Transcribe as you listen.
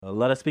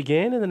Let us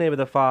begin in the name of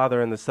the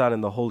Father, and the Son,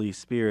 and the Holy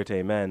Spirit.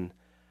 Amen.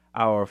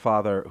 Our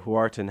Father, who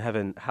art in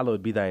heaven,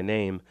 hallowed be thy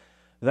name.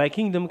 Thy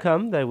kingdom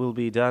come, thy will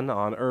be done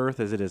on earth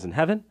as it is in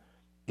heaven.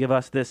 Give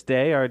us this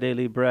day our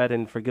daily bread,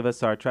 and forgive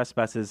us our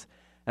trespasses,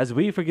 as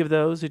we forgive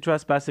those who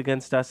trespass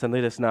against us. And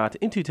lead us not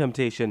into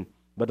temptation,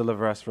 but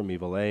deliver us from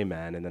evil.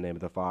 Amen. In the name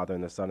of the Father,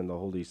 and the Son, and the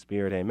Holy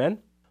Spirit. Amen.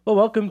 Well,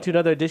 welcome to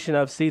another edition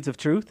of Seeds of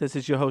Truth. This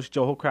is your host,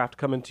 Joe Holcraft,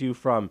 coming to you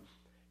from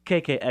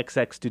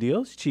KKXX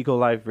Studios, Chico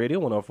Live Radio,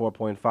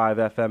 104.5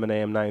 FM and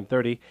AM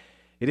 930.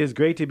 It is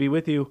great to be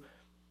with you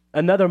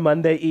another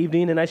Monday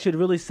evening, and I should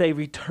really say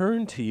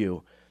return to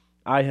you.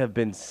 I have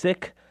been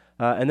sick,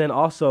 and then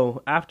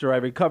also after I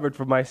recovered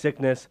from my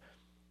sickness,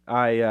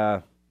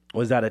 I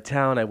was out of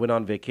town. I went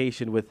on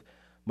vacation with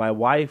my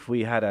wife.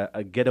 We had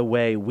a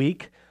getaway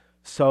week,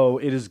 so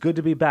it is good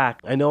to be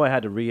back. I know I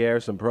had to re-air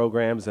some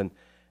programs and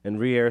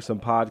re-air some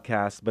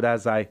podcasts, but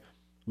as I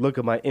look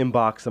at my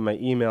inbox and my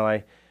email,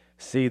 I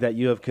see that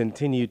you have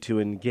continued to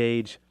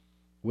engage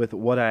with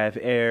what I have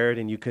aired,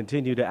 and you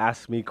continue to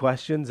ask me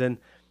questions, and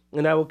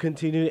I will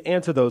continue to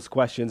answer those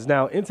questions.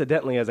 Now,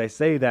 incidentally, as I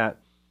say that,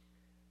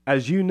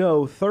 as you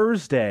know,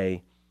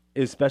 Thursday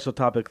is Special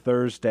Topic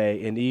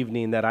Thursday, an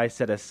evening that I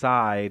set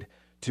aside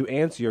to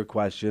answer your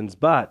questions,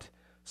 but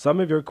some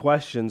of your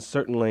questions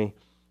certainly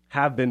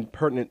have been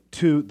pertinent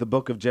to the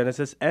book of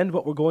Genesis and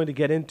what we're going to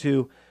get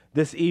into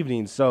this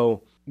evening.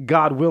 So,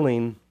 God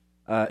willing,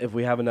 if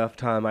we have enough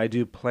time, I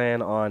do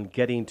plan on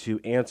getting to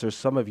answer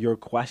some of your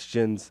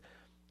questions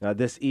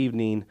this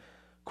evening,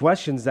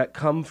 questions that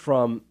come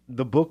from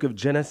the book of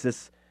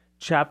Genesis,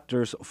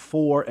 chapters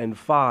 4 and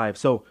 5.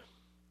 So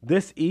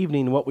this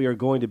evening, what we are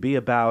going to be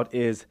about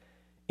is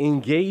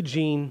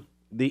engaging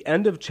the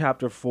end of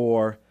chapter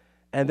 4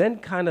 and then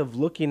kind of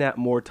looking at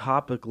more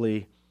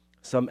topically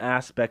some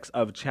aspects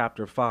of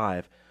chapter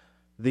 5.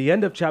 The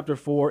end of chapter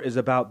 4 is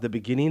about the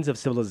beginnings of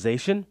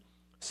civilization.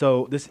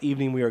 So this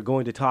evening we are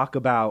going to talk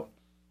about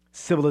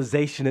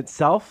civilization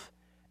itself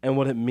and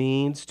what it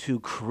means to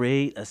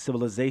create a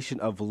civilization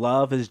of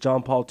love, as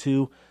John Paul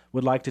II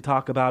would like to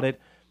talk about it,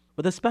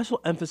 with a special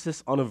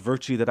emphasis on a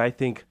virtue that I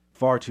think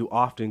far too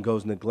often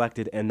goes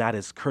neglected, and that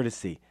is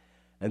courtesy.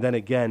 And then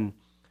again,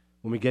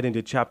 when we get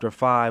into chapter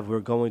 5, we're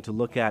going to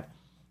look at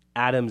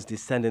Adam's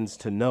descendants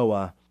to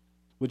Noah,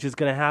 which is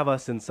going to have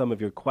us in some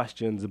of your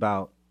questions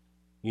about,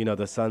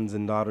 the sons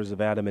and daughters of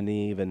Adam and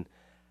Eve, and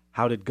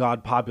how did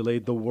God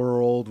populate the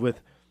world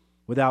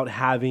without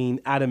having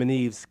Adam and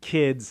Eve's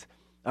kids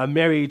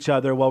marry each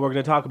other? Well, we're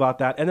going to talk about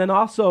that. And then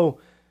also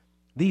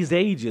these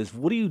ages.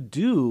 What do you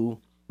do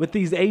with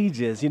these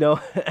ages?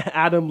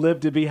 Adam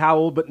lived to be how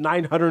old? But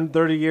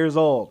 930 years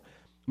old.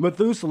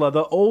 Methuselah,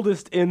 the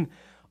oldest in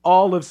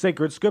all of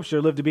sacred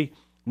scripture, lived to be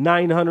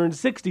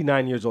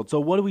 969 years old. So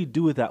what do we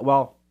do with that?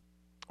 Well,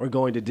 we're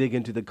going to dig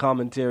into the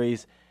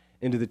commentaries,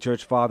 into the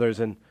church fathers,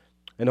 and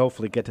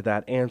hopefully get to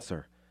that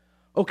answer.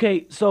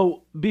 Okay,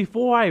 so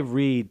before I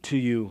read to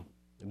you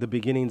the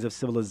beginnings of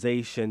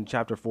civilization,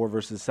 chapter 4,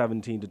 verses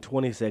 17 to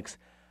 26,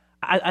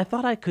 I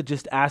thought I could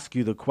just ask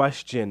you the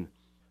question,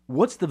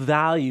 what's the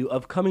value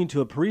of coming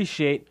to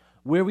appreciate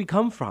where we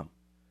come from?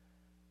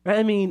 Right?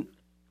 I mean,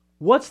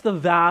 what's the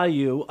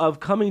value of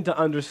coming to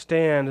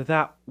understand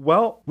that,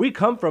 well, we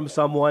come from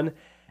someone,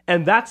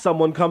 and that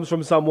someone comes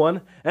from someone,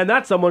 and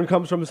that someone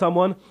comes from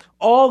someone,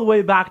 all the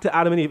way back to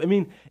Adam and Eve? I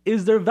mean,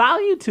 is there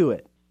value to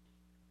it?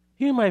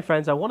 Here, my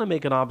friends, I want to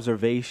make an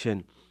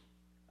observation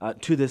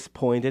to this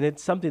point, and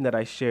it's something that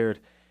I shared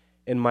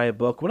in my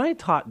book. When I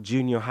taught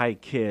junior high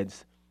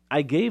kids,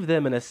 I gave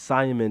them an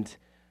assignment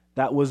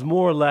that was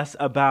more or less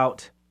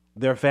about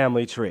their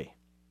family tree.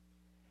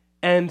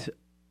 And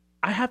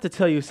I have to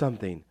tell you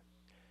something.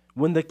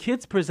 When the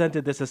kids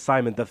presented this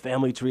assignment, the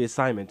family tree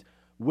assignment,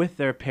 with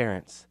their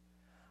parents,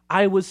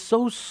 I was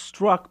so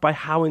struck by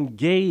how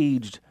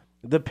engaged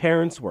the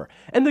parents were,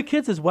 and the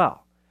kids as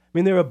well. I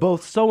mean, they were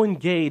both so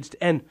engaged,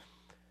 and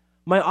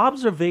my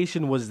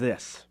observation was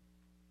this: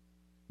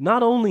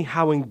 not only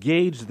how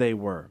engaged they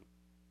were,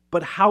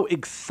 but how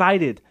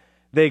excited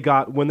they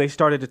got when they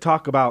started to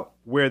talk about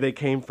where they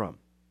came from.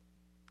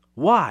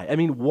 Why? I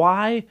mean,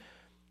 why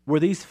were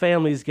these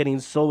families getting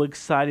so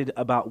excited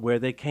about where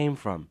they came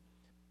from?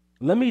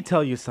 Let me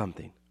tell you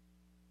something.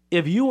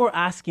 If you were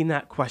asking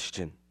that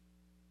question,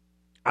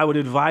 I would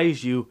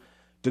advise you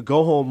to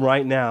go home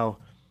right now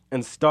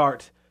and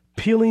start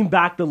peeling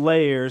back the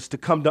layers to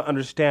come to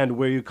understand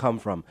where you come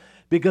from.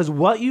 Because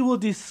what you will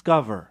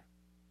discover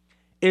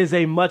is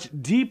a much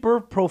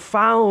deeper,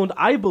 profound,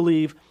 I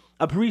believe,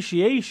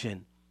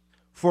 appreciation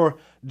for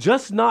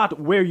just not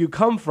where you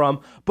come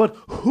from, but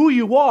who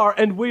you are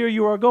and where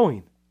you are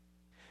going.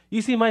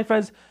 You see, my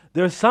friends,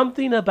 there's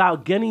something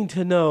about getting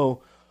to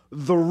know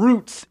the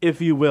roots,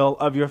 if you will,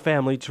 of your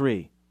family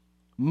tree.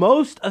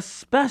 Most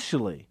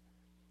especially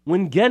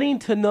when getting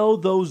to know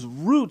those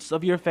roots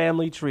of your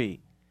family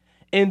tree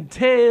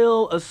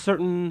entail a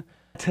certain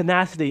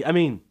tenacity. I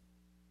mean,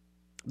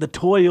 the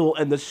toil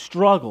and the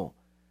struggle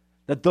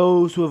that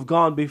those who have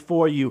gone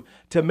before you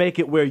to make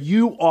it where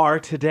you are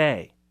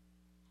today.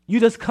 You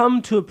just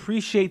come to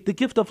appreciate the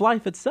gift of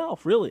life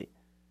itself, really.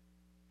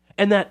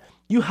 and that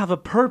you have a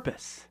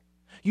purpose.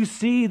 You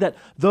see that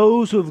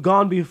those who have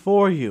gone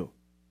before you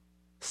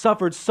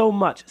suffered so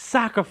much,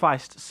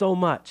 sacrificed so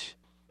much,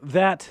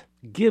 that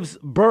gives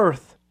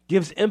birth,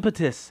 gives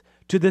impetus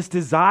to this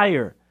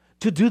desire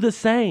to do the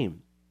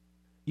same.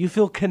 You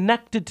feel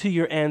connected to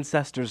your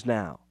ancestors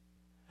now.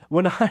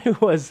 When I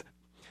was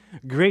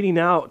grading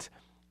out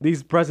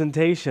these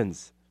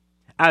presentations,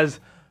 as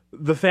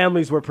the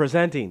families were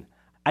presenting,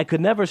 I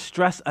could never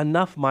stress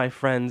enough, my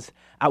friends,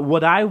 at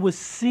what I was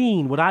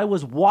seeing, what I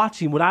was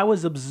watching, what I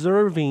was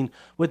observing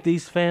with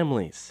these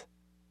families.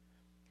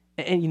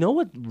 And you know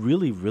what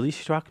really, really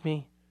struck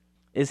me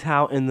is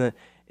how in the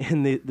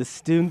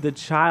student, the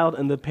child,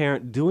 and the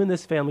parent doing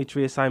this family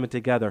tree assignment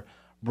together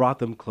brought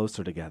them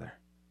closer together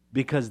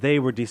because they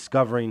were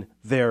discovering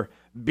their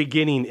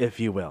beginning, if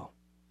you will.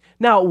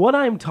 Now, what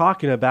I'm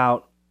talking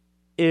about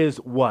is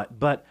what?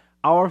 But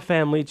our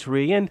family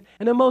tree, and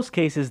in most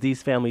cases,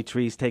 these family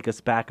trees take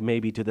us back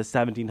maybe to the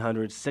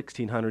 1700s,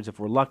 1600s, if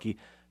we're lucky,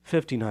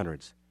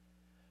 1500s.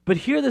 But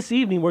here this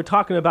evening, we're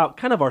talking about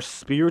kind of our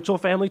spiritual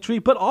family tree,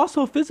 but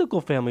also physical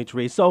family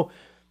tree. So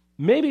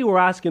maybe we're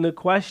asking the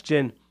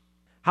question,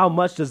 how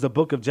much does the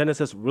book of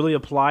Genesis really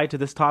apply to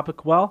this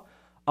topic? Well,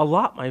 a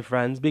lot, my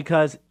friends,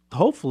 because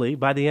hopefully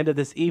by the end of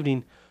this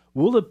evening,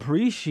 we'll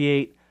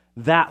appreciate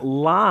that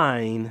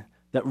line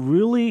that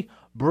really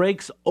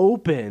breaks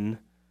open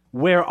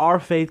where our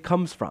faith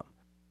comes from.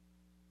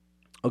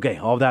 Okay,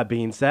 all that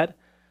being said,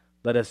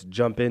 let us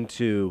jump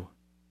into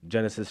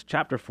Genesis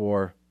chapter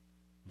 4,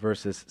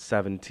 verses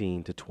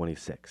 17 to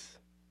 26.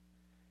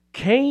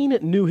 Cain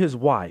knew his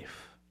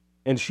wife,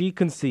 and she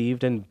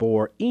conceived and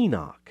bore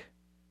Enoch.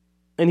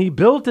 And he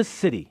built a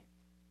city,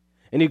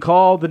 and he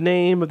called the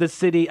name of the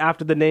city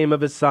after the name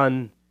of his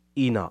son,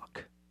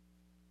 Enoch.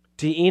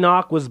 To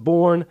Enoch was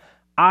born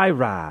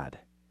Irad,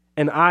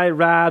 and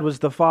Irad was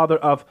the father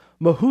of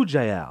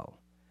Mehujael,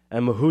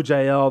 and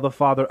Mehujael the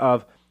father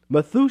of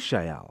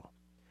Methushael,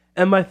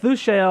 and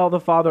Methushael the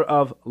father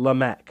of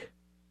Lamech.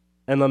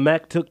 And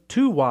Lamech took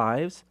 2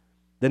 wives.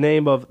 The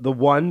name of the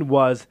one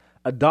was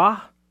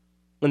Adah,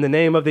 and the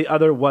name of the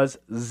other was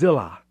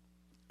Zillah.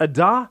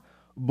 Adah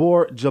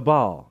bore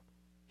Jabal.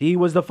 He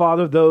was the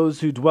father of those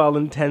who dwell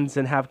in tents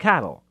and have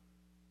cattle.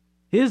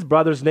 His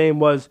brother's name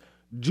was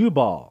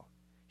Jubal.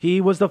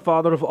 He was the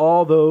father of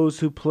all those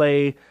who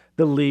play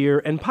the lyre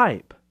and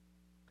pipe.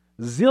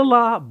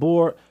 Zillah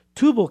bore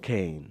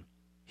Tubal-Cain.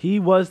 He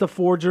was the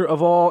forger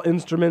of all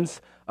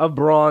instruments of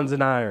bronze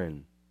and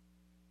iron.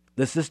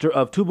 The sister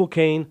of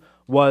Tubal-Cain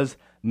was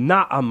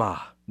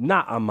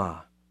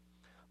Naamah.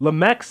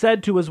 Lamech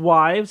said to his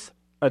wives,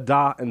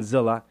 Adah and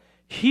Zillah,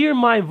 "Hear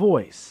my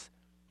voice.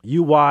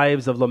 You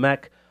wives of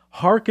Lamech,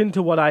 hearken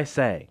to what I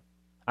say.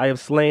 I have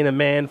slain a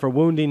man for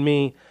wounding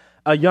me,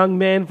 a young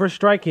man for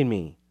striking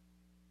me.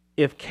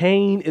 If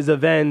Cain is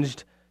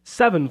avenged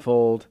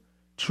 7-fold,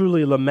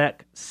 truly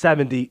Lamech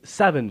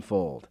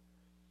 77-fold.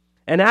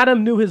 And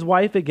Adam knew his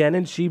wife again,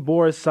 and she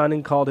bore a son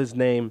and called his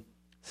name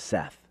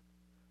Seth.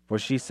 For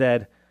she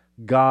said,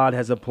 God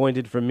has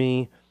appointed for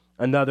me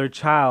another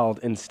child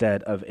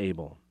instead of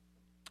Abel.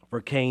 For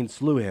Cain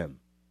slew him.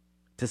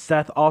 To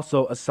Seth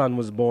also a son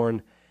was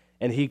born,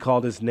 and he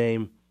called his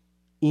name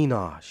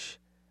Enosh.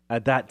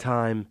 At that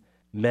time,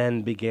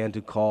 men began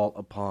to call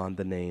upon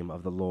the name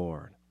of the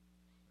Lord."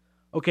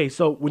 Okay,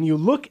 so when you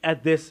look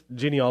at this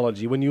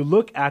genealogy, when you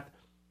look at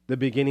the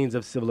beginnings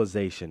of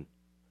civilization,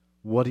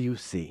 what do you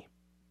see?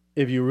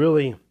 If you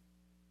really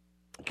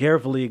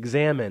carefully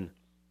examine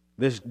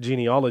this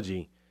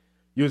genealogy,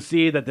 you'll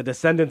see that the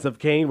descendants of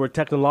Cain were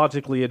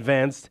technologically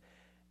advanced,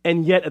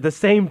 and yet at the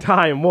same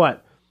time,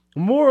 what?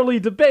 Morally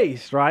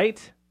debased,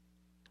 right?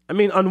 I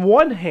mean, on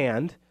one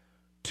hand,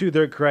 to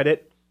their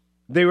credit,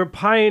 they were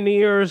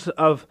pioneers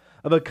of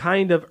a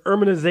kind of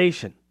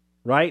urbanization,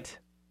 right?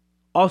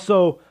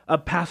 Also, a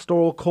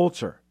pastoral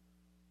culture,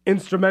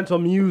 instrumental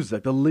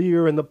music, the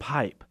lyre and the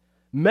pipe,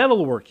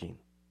 metalworking.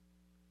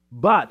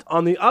 But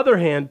on the other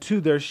hand, to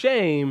their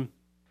shame,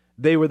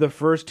 they were the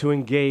first to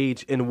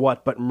engage in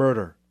what but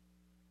murder,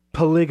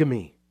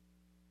 polygamy,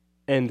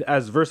 and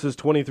as verses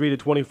 23 to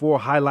 24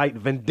 highlight,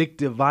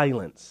 vindictive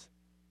violence.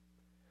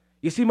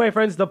 You see, my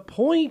friends, the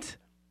point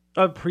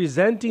of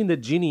presenting the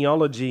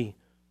genealogy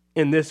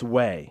in this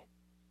way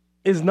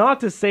is not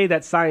to say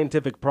that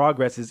scientific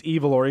progress is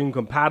evil or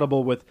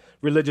incompatible with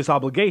religious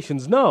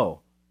obligations.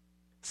 No.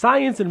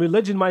 Science and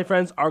religion, my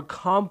friends, are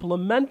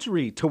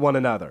complementary to one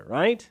another,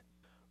 right?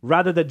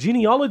 Rather, the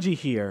genealogy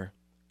here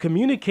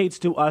communicates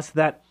to us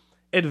that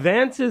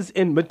advances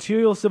in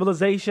material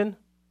civilization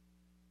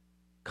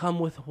come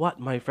with what,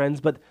 my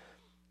friends? But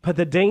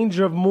the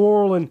danger of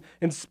moral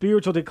and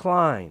spiritual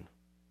decline.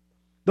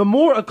 The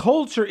more a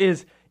culture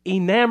is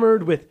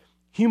enamored with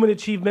human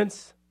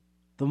achievements,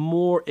 the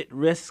more it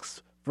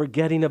risks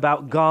forgetting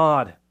about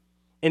God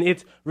and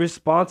its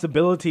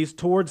responsibilities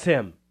towards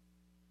Him.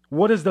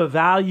 What is the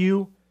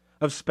value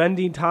of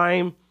spending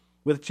time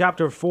with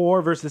chapter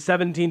 4, verses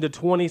 17 to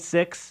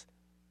 26?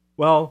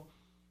 Well,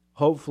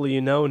 hopefully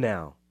you know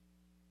now.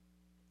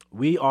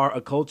 We are a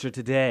culture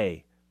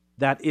today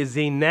that is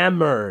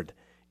enamored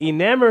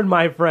enamored,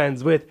 my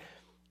friends, with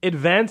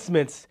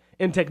advancements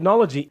in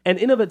technology. And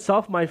in of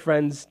itself, my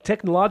friends,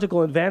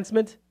 technological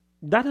advancement,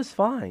 that is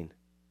fine.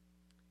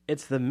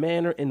 It's the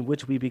manner in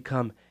which we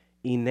become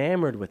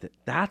enamored with it.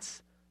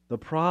 That's the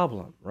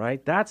problem,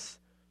 right? That's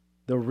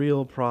the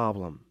real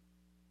problem.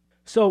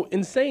 So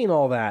in saying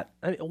all that,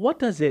 what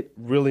does it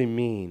really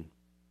mean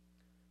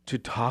to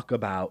talk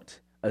about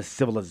a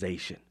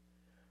civilization,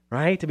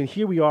 right?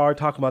 Here we are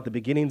talking about the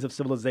beginnings of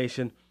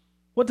civilization.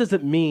 What does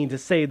it mean to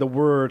say the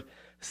word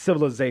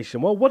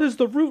civilization? Well, what is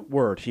the root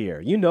word here?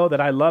 You know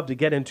that I love to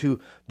get into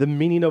the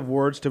meaning of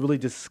words to really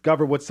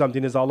discover what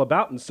something is all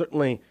about, and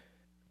certainly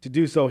to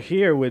do so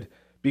here would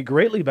be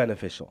greatly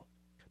beneficial.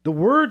 The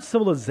word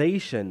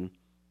civilization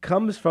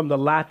comes from the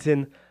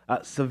Latin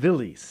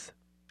civilis,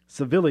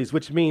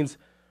 which means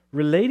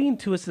relating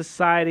to a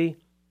society,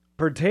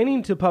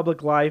 pertaining to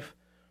public life,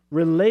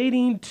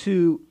 relating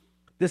to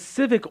the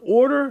civic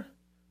order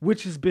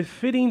which is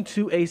befitting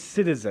to a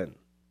citizen.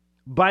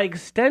 By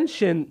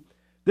extension,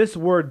 this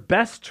word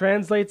best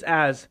translates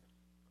as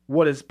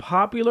what is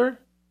popular,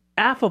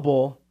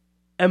 affable,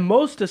 and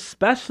most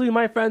especially,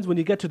 my friends, when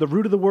you get to the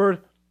root of the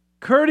word,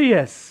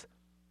 courteous.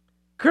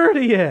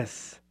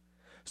 Courteous.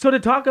 So to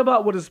talk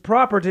about what is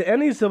proper to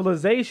any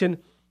civilization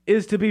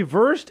is to be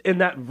versed in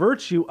that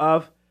virtue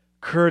of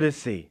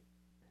courtesy.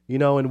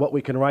 In what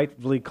we can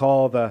rightfully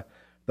call the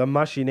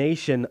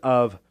machination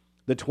of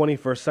the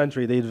 21st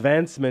century, the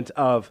advancement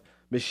of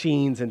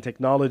machines and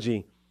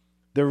technology,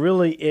 there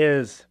really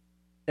is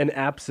an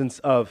absence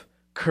of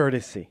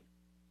courtesy.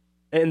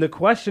 And the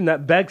question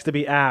that begs to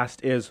be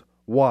asked is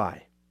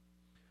why?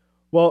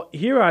 Well,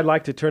 here I'd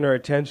like to turn our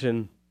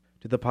attention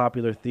to the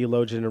popular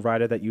theologian and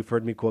writer that you've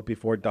heard me quote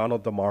before,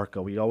 Donald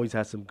DeMarco. He always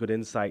has some good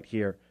insight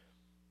here.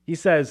 He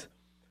says,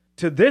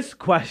 to this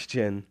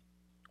question,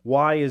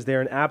 why is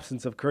there an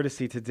absence of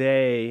courtesy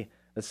today,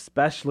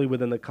 especially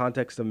within the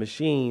context of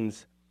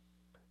machines?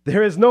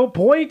 There is no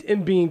point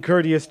in being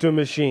courteous to a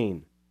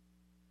machine.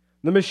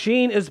 The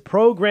machine is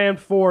programmed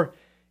for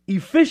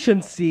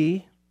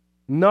efficiency,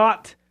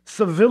 not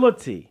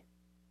civility.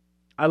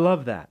 I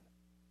love that.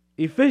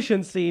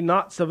 Efficiency,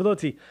 not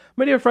civility.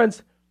 My dear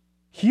friends,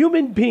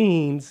 human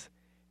beings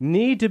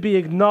need to be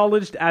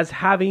acknowledged as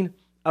having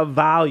a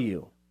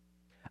value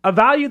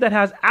that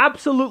has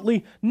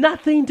absolutely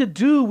nothing to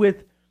do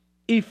with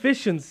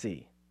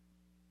efficiency.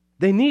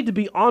 They need to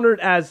be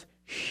honored as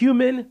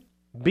human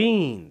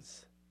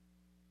beings.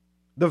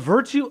 The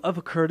virtue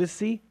of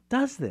courtesy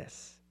does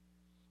this.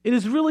 It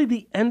is really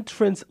the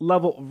entrance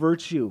level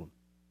virtue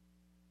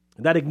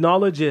that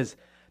acknowledges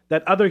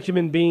that other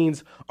human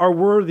beings are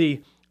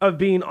worthy of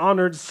being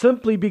honored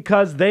simply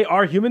because they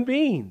are human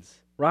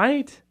beings,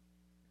 right?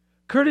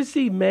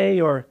 Courtesy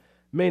may or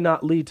may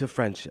not lead to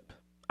friendship.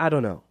 I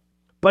don't know.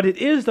 But it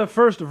is the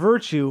first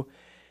virtue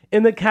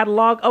in the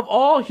catalog of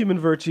all human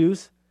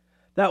virtues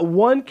that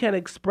one can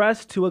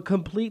express to a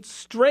complete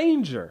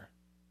stranger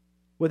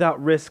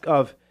without risk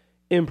of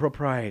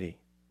impropriety.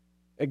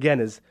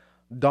 Again, as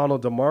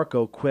Donald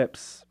DeMarco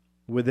quips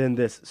within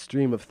this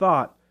stream of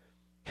thought,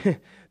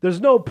 there's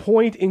no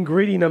point in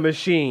greeting a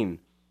machine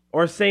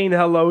or saying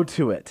hello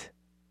to it.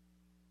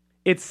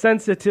 Its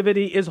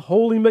sensitivity is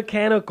wholly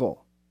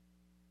mechanical.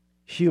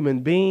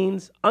 Human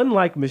beings,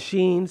 unlike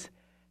machines,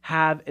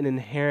 have an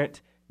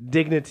inherent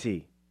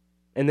dignity,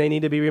 and they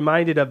need to be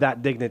reminded of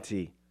that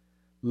dignity,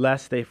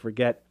 lest they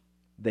forget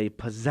they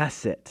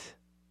possess it.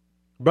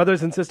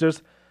 Brothers and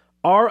sisters,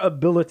 our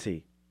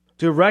ability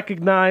to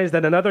recognize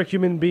that another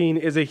human being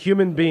is a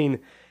human being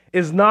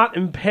is not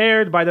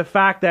impaired by the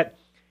fact that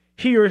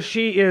he or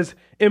she is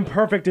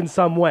imperfect in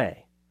some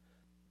way.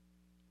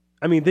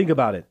 Think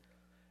about it.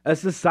 A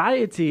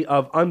society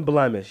of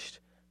unblemished,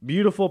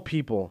 beautiful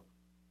people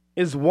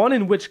is one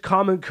in which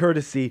common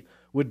courtesy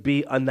would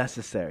be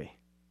unnecessary.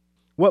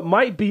 What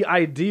might be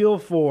ideal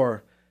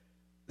for,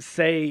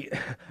 say,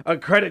 a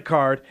credit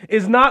card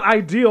is not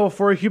ideal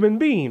for a human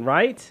being,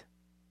 right?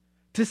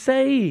 To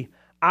say,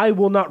 I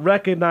will not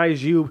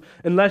recognize you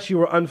unless you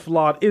are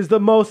unflawed is the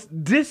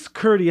most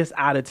discourteous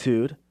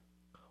attitude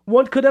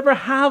one could ever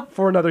have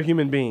for another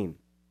human being.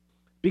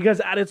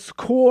 Because at its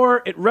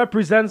core, it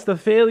represents the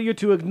failure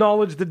to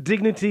acknowledge the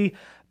dignity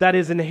that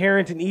is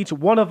inherent in each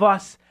one of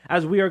us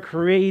as we are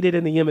created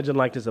in the image and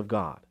likeness of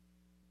God.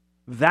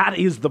 That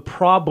is the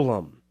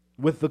problem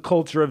with the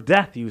culture of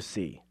death, you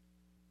see.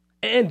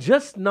 And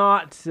just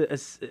not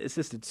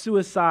assisted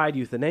suicide,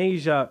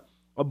 euthanasia,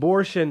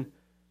 abortion,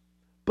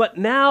 but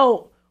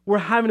now we're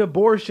having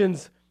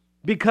abortions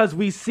because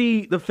we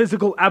see the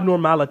physical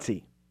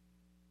abnormality,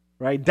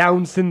 right?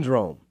 Down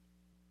syndrome.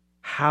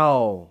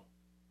 How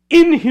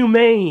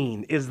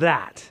inhumane is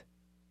that?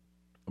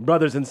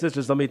 Brothers and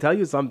sisters, let me tell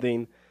you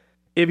something.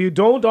 If you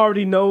don't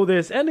already know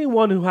this,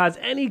 anyone who has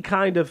any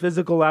kind of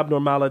physical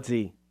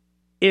abnormality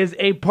is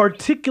a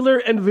particular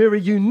and very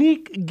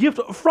unique gift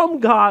from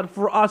God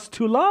for us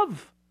to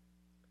love.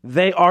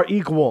 They are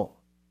equal.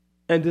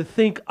 And to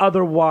think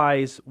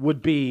otherwise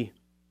would be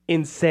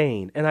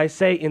insane. And I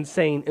say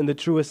insane in the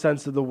truest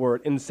sense of the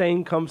word.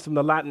 Insane comes from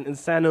the Latin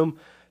insanum,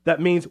 that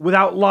means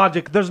without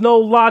logic. There's no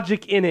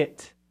logic in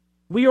it.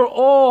 We are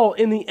all,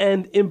 in the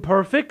end,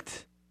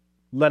 imperfect.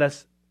 Let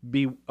us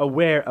be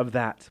aware of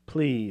that,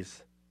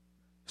 please.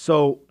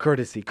 So,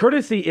 courtesy.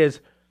 Courtesy is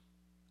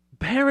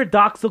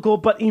paradoxical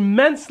but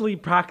immensely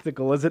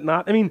practical, is it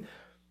not? I mean,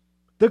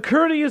 the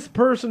courteous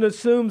person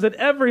assumes that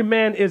every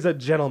man is a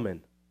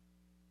gentleman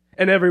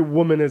and every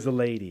woman is a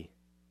lady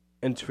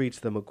and treats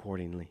them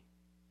accordingly.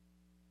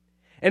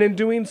 And in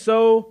doing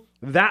so,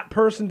 that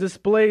person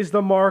displays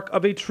the mark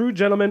of a true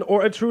gentleman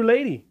or a true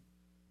lady.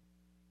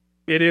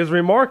 It is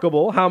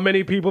remarkable how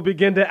many people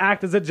begin to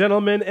act as a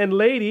gentleman and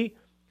lady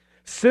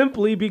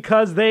simply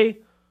because they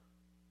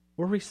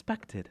were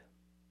respected.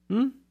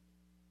 In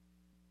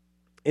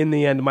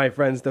the end, my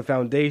friends, the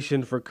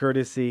foundation for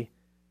courtesy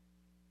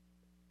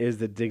is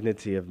the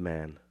dignity of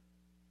man.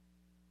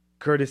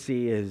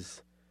 Courtesy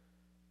is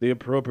the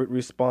appropriate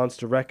response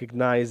to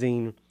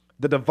recognizing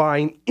the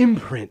divine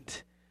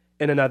imprint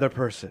in another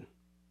person.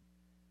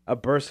 A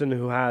person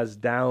who has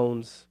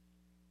Downs,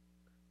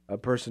 a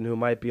person who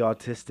might be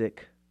autistic,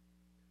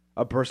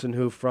 a person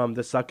who from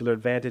the secular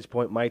vantage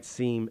point might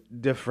seem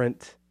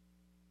different,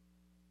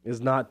 is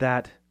not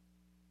that,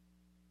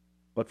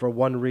 but for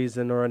one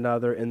reason or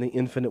another, in the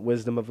infinite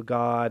wisdom of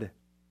God,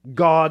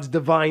 God's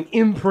divine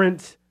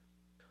imprint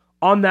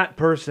on that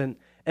person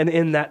and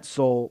in that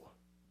soul.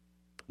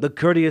 The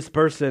courteous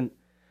person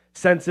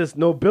senses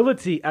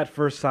nobility at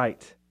first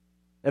sight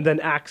and then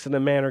acts in a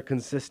manner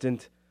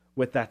consistent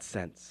with that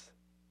sense.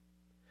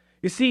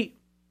 You see,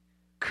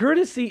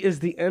 courtesy is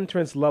the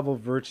entrance level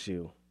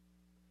virtue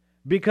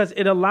because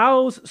it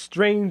allows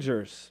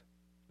strangers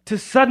to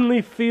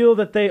suddenly feel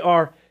that they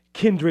are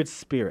kindred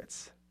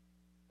spirits.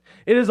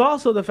 It is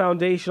also the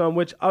foundation on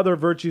which other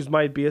virtues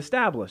might be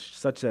established,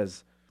 such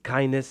as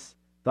kindness,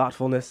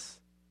 thoughtfulness,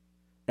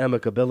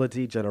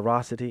 amicability,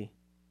 generosity.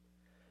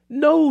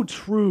 No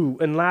true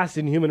and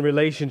lasting human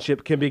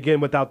relationship can begin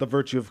without the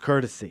virtue of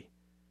courtesy.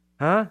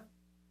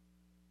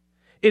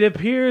 It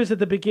appears at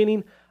the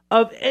beginning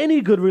of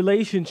any good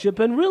relationship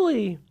and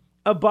really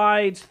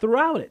abides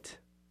throughout it.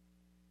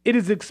 It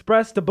is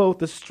expressed to both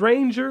the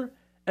stranger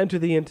and to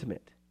the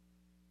intimate.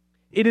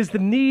 It is the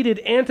needed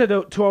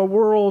antidote to our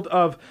world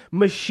of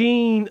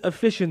machine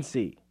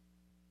efficiency.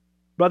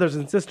 Brothers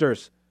and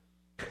sisters,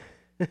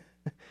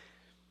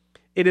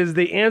 it is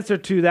the answer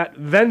to that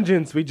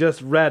vengeance we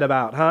just read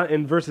about,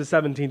 in verses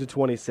 17 to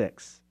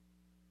 26.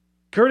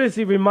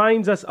 Courtesy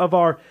reminds us of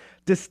our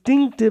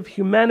distinctive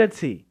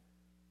humanity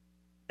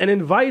and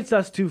invites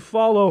us to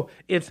follow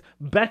its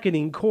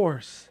beckoning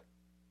course.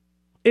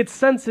 Its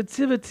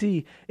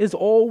sensitivity is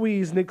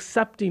always an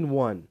accepting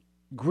one,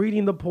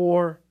 greeting the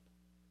poor,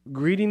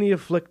 greeting the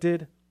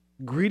afflicted,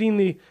 greeting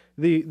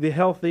the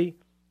healthy,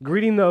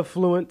 greeting the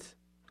affluent,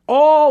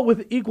 all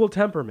with equal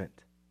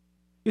temperament.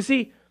 You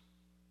see,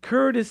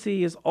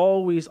 courtesy is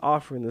always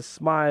offering the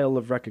smile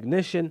of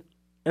recognition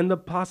and the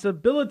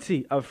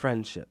possibility of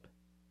friendship.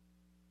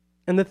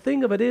 And the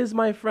thing of it is,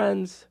 my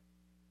friends,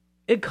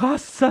 it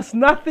costs us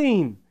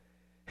nothing,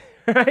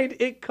 right?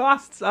 It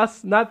costs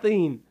us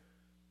nothing.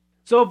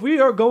 So if we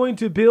are going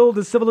to build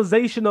a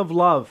civilization of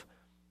love,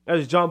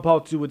 as John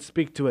Paul II would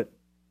speak to it,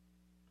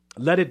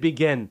 let it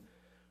begin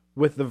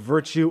with the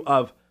virtue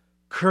of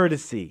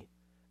courtesy,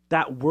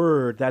 that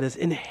word that is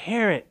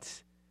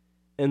inherent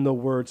in the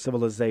word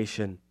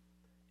civilization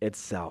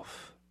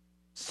itself.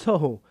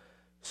 So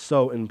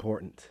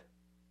important.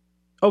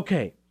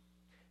 Okay,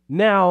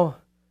 now,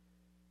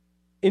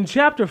 in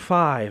chapter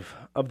 5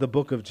 of the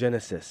book of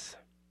Genesis,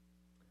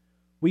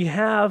 we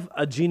have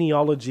a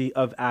genealogy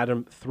of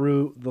Adam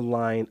through the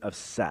line of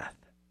Seth.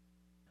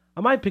 I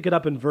might pick it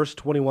up in verse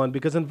 21,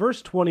 because in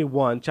verse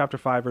 21, chapter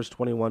 5, verse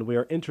 21, we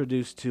are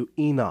introduced to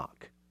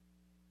Enoch.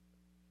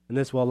 And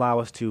this will allow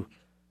us to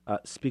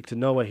speak to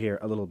Noah here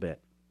a little bit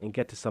and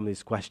get to some of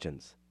these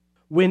questions.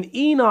 When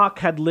Enoch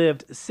had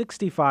lived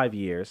 65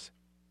 years,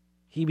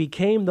 he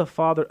became the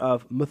father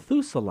of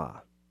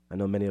Methuselah. I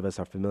know many of us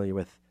are familiar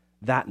with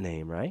that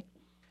name, right?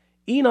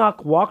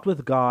 Enoch walked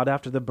with God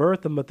after the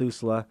birth of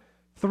Methuselah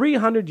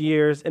 300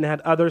 years and had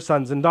other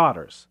sons and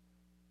daughters.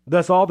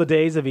 Thus all the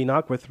days of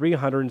Enoch were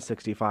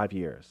 365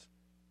 years.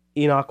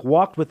 Enoch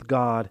walked with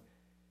God,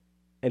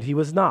 and he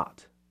was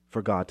not,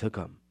 for God took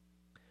him.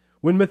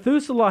 When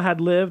Methuselah had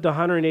lived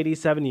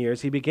 187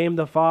 years, he became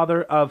the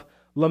father of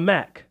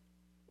Lamech.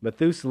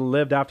 Methuselah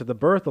lived after the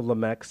birth of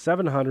Lamech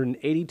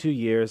 782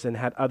 years and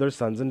had other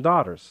sons and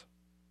daughters.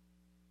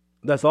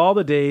 Thus all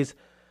the days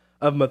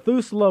of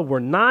Methuselah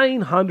were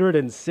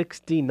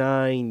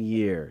 969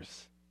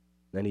 years.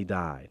 Then he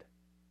died.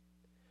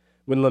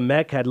 When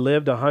Lamech had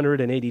lived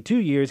 182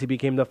 years, he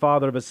became the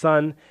father of a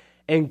son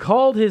and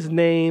called his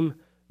name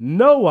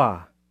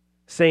Noah,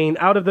 saying,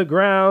 out of the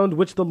ground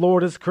which the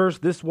Lord has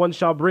cursed, this one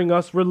shall bring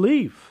us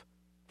relief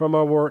from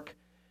our work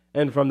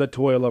and from the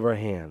toil of our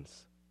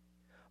hands.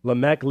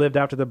 Lamech lived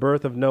after the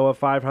birth of Noah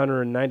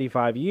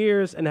 595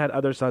 years and had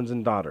other sons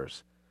and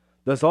daughters.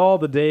 Thus all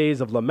the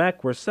days of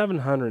Lamech were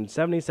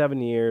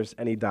 777 years,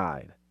 and he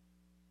died.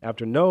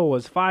 After Noah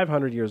was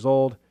 500 years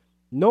old,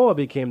 Noah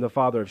became the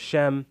father of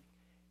Shem,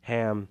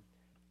 Ham,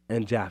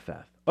 and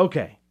Japheth.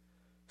 Okay,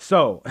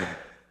 so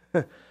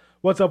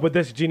what's up with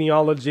this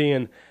genealogy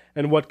and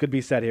what could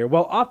be said here?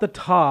 Well, off the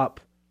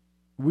top,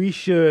 we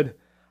should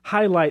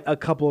highlight a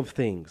couple of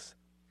things.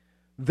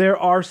 There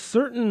are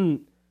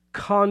certain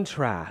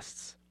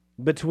contrasts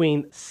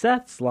between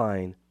Seth's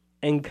line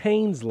and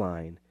Cain's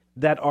line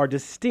that are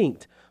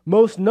distinct,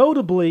 most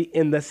notably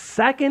in the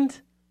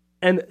second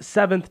and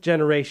seventh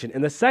generation.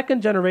 In the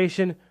second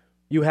generation,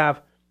 you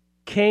have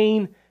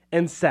Cain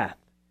and Seth.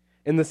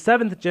 In the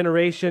seventh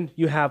generation,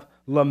 you have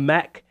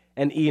Lamech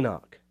and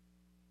Enoch.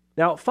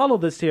 Now, follow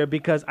this here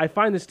because I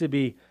find this to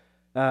be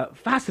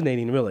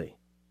fascinating, really.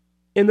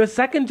 In the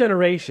second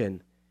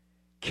generation,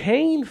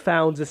 Cain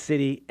founds a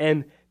city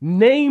and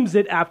names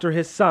it after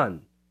his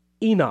son,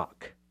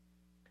 Enoch.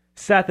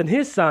 Seth and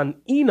his son,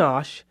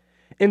 Enosh,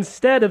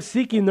 instead of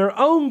seeking their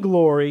own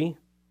glory,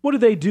 what do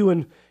they do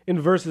in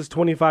verses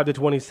 25 to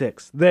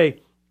 26?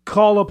 They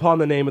call upon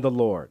the name of the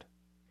Lord.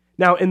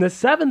 Now, in the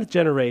seventh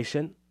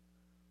generation,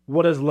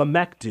 what does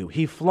Lamech do?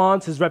 He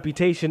flaunts his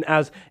reputation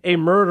as a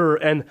murderer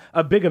and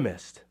a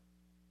bigamist.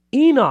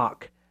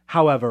 Enoch,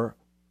 however,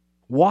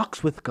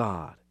 walks with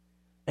God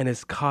and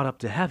is caught up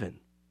to heaven.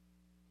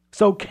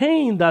 So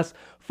Cain thus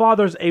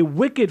fathers a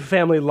wicked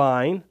family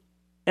line,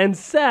 and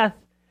Seth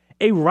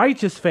a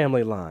righteous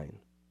family line.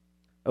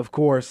 Of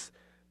course,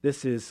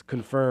 this is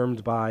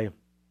confirmed by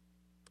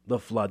the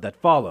flood that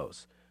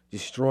follows,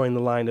 destroying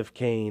the line of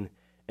Cain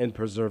and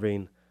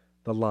preserving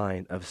the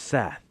line of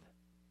Seth.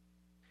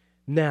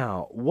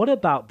 Now, what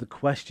about the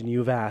question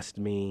you've asked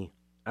me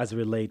as it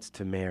relates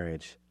to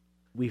marriage?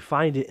 We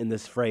find it in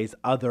this phrase,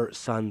 other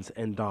sons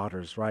and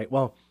daughters, right?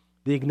 Well,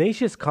 the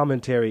Ignatius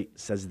commentary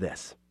says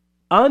this: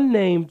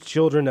 unnamed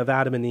children of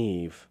Adam and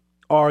Eve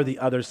are the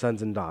other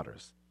sons and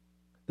daughters.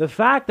 The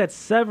fact that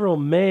several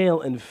male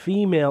and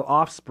female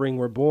offspring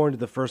were born to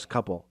the first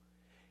couple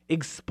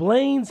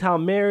explains how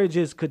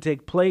marriages could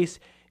take place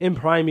in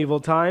primeval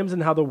times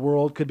and how the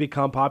world could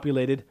become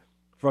populated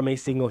from a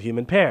single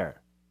human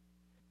pair.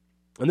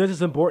 And this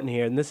is important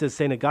here, and this is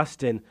St.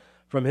 Augustine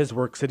from his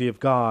work, City of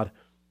God.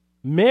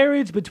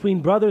 Marriage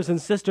between brothers and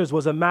sisters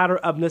was a matter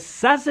of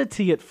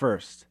necessity at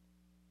first,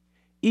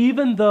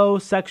 even though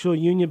sexual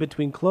union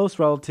between close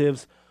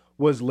relatives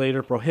was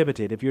later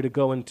prohibited. If you're to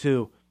go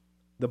into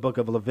the book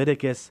of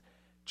Leviticus,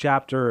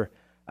 chapter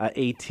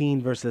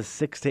 18, verses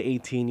 6 to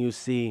 18, you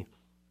see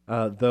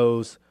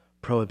those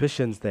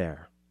prohibitions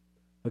there.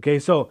 Okay,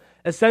 so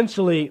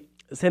essentially,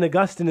 St.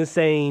 Augustine is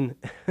saying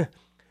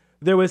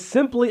there was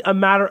simply a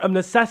matter of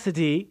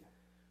necessity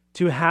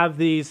to have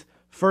these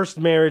first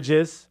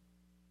marriages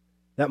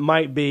that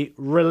might be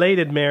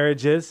related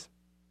marriages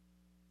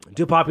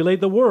to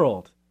populate the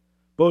world.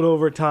 But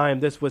over time,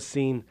 this was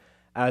seen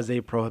as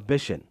a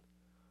prohibition.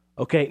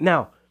 Okay,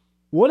 now,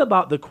 what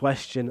about the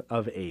question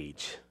of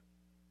age,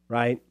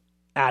 right?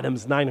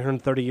 Adam's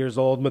 930 years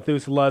old,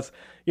 Methuselah's,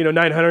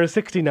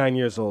 969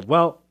 years old.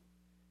 Well,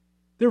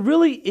 there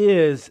really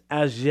is,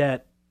 as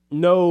yet,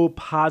 no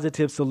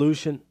positive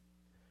solution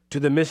to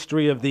the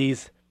mystery of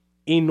these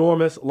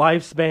enormous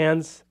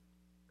lifespans.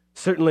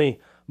 Certainly,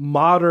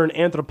 modern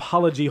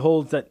anthropology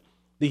holds that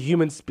the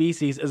human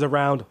species is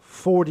around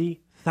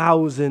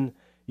 40,000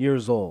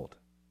 years old.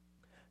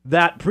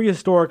 That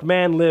prehistoric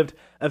man lived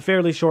a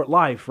fairly short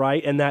life,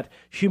 right? And that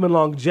human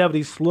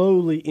longevity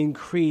slowly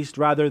increased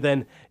rather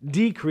than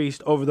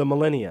decreased over the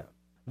millennia.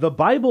 The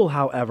Bible,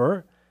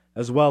 however,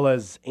 as well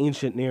as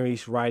ancient Near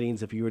East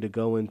writings, if you were to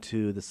go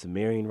into the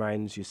Sumerian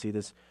writings, you see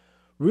this,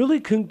 really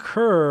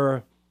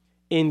concur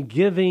in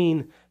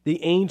giving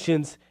the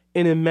ancients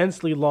an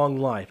immensely long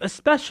life,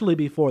 especially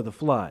before the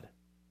flood.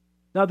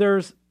 Now,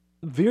 there's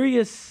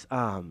various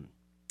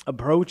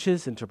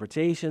approaches,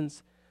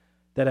 interpretations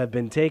that have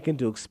been taken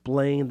to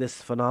explain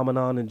this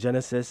phenomenon in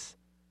Genesis.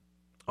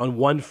 On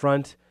one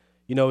front,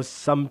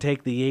 some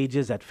take the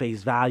ages at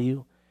face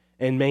value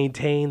and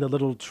maintain the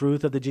little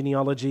truth of the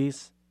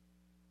genealogies.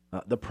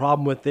 The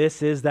problem with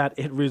this is that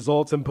it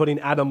results in putting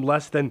Adam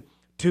less than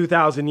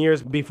 2,000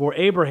 years before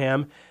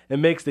Abraham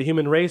and makes the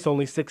human race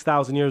only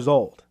 6,000 years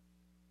old,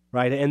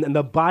 right? And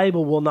the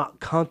Bible will not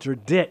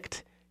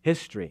contradict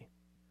history.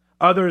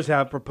 Others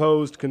have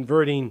proposed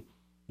converting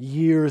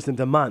years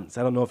into months.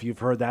 I don't know if you've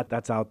heard that.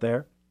 That's out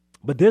there.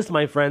 But this,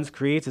 my friends,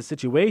 creates a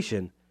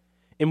situation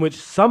in which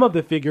some of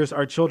the figures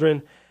are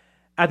children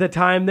at the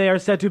time they are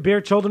said to bear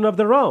children of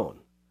their own.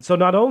 So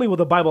not only will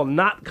the Bible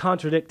not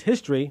contradict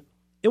history,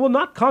 it will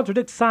not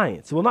contradict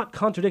science. It will not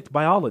contradict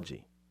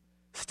biology.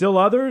 Still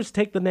others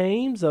take the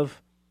names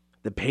of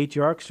the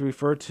patriarchs to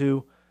refer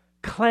to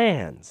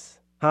clans,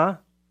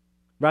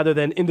 rather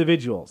than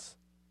individuals.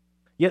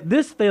 Yet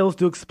this fails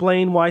to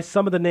explain why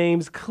some of the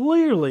names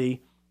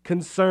clearly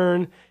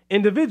concern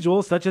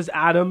individuals such as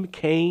Adam,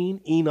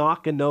 Cain,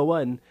 Enoch, and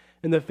Noah, and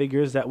the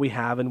figures that we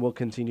have and will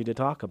continue to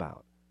talk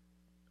about.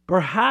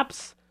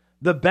 Perhaps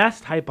the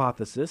best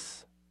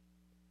hypothesis,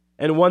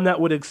 and one that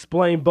would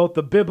explain both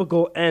the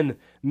biblical and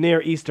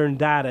Near Eastern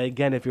data,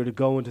 again, if you're to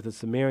go into the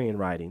Sumerian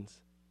writings,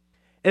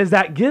 is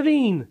that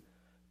giving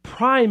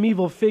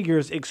primeval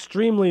figures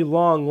extremely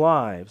long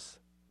lives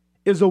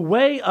is a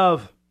way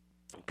of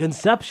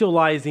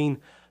conceptualizing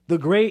the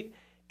great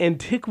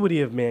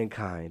antiquity of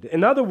mankind.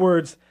 In other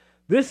words,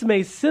 this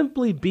may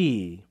simply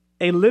be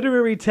a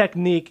literary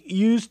technique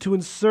used to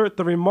insert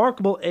the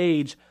remarkable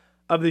age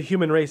of the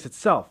human race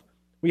itself.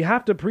 We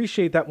have to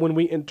appreciate that when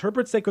we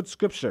interpret sacred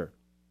scripture,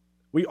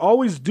 we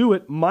always do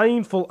it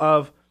mindful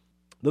of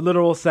the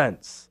literal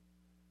sense,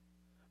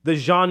 the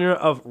genre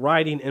of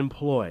writing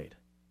employed.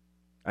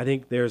 I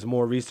think there's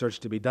more research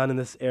to be done in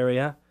this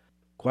area,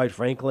 quite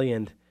frankly,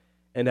 and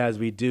as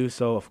we do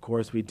so, of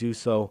course, we do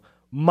so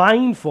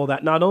mindful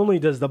that not only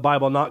does the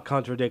Bible not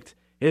contradict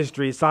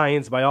history,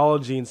 science,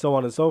 biology, and so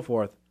on and so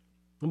forth,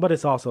 but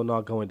it's also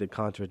not going to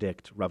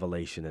contradict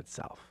Revelation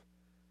itself.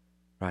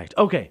 Right,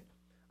 okay,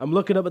 I'm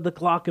looking up at the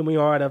clock and we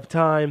are out of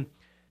time.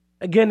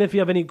 Again, if you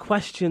have any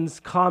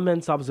questions,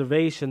 comments,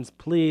 observations,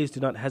 please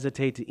do not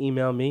hesitate to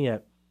email me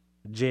at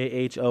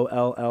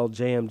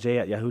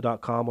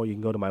jholljmj@yahoo.com, or you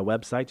can go to my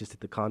website. Just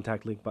hit the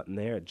contact link button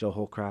there at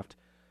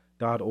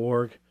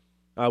joeholcraft.org.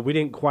 We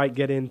didn't quite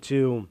get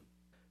into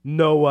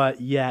Noah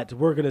yet.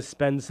 We're going to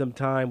spend some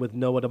time with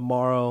Noah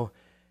tomorrow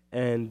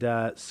and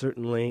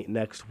certainly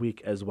next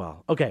week as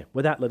well. Okay,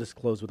 with that, let us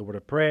close with a word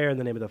of prayer. In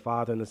the name of the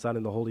Father, and the Son,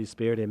 and the Holy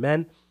Spirit,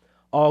 amen.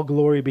 All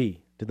glory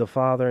be to the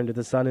Father, and to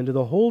the Son, and to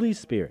the Holy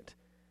Spirit,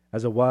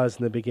 as it was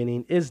in the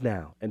beginning, is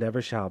now, and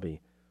ever shall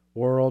be,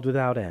 world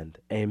without end.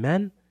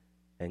 Amen,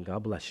 and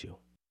God bless you.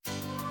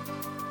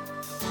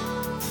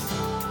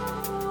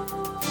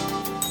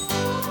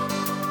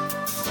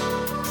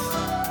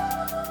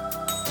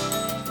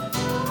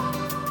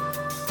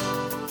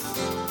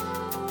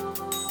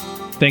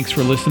 Thanks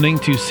for listening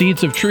to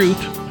Seeds of Truth,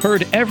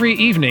 heard every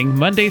evening,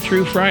 Monday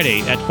through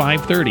Friday at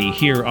 5:30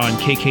 here on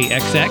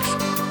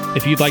KKXX.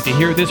 If you'd like to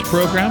hear this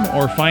program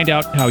or find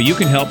out how you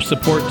can help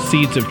support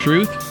Seeds of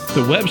Truth,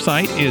 the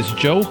website is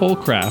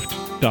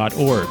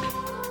joeholcraft.org.